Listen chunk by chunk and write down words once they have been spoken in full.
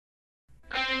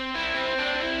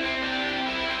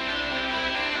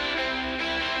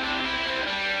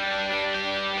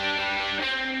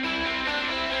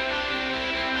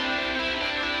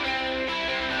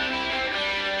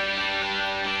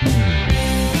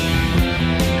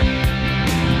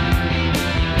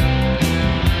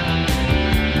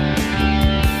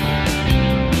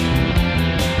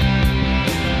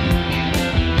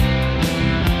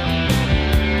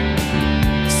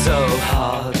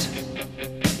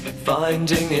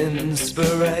finding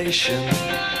inspiration.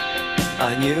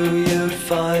 I knew you'd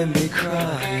find me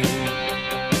crying.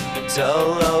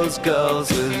 Tell those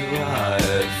girls with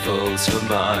rifles for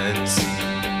minds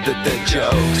that their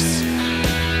jokes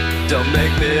don't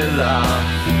make me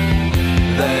laugh.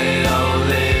 They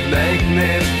only make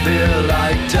me feel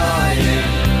like dying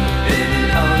in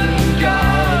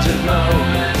unguarded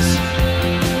moments.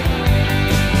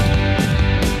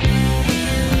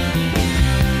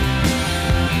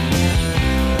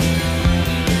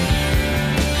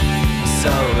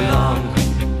 So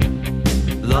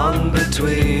long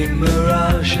between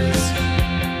mirages,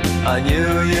 I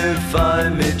knew you'd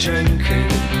find me drinking.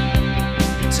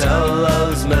 Tell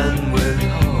those men with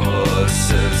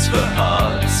horses for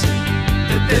hearts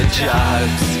that their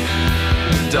jibes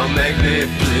don't make me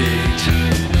bleed.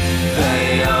 They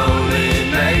only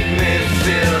make me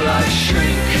feel like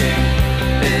shrinking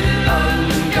in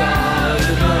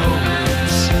unguarded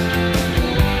moments.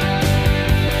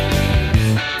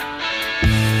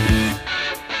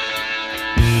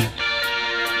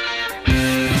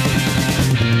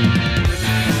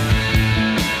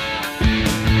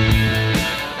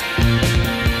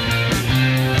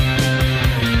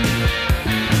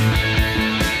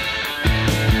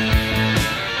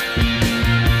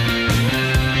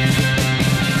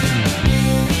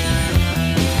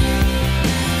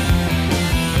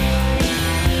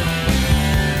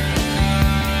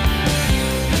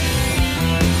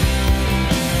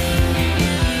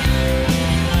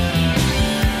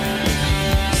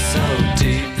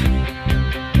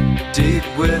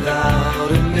 Without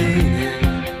a meaning,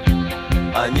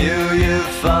 I knew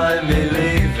you'd find me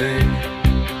leaving.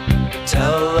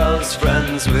 Tell those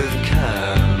friends with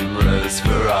cameras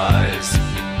for eyes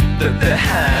that their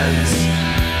hands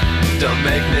don't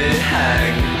make me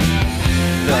hang.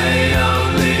 They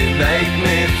only make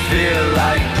me feel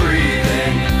like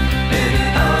breathing in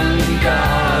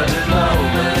unguarded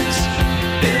moments.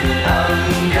 In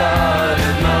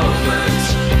unguarded moments.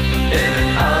 In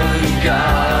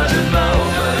unguarded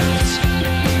moments.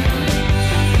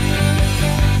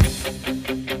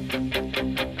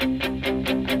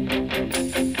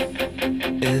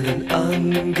 In an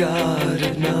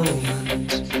unguarded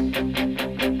moment.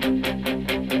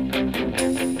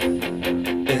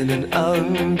 In an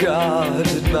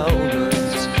unguarded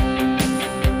moment.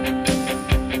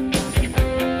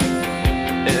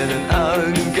 In an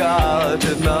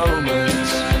unguarded moment.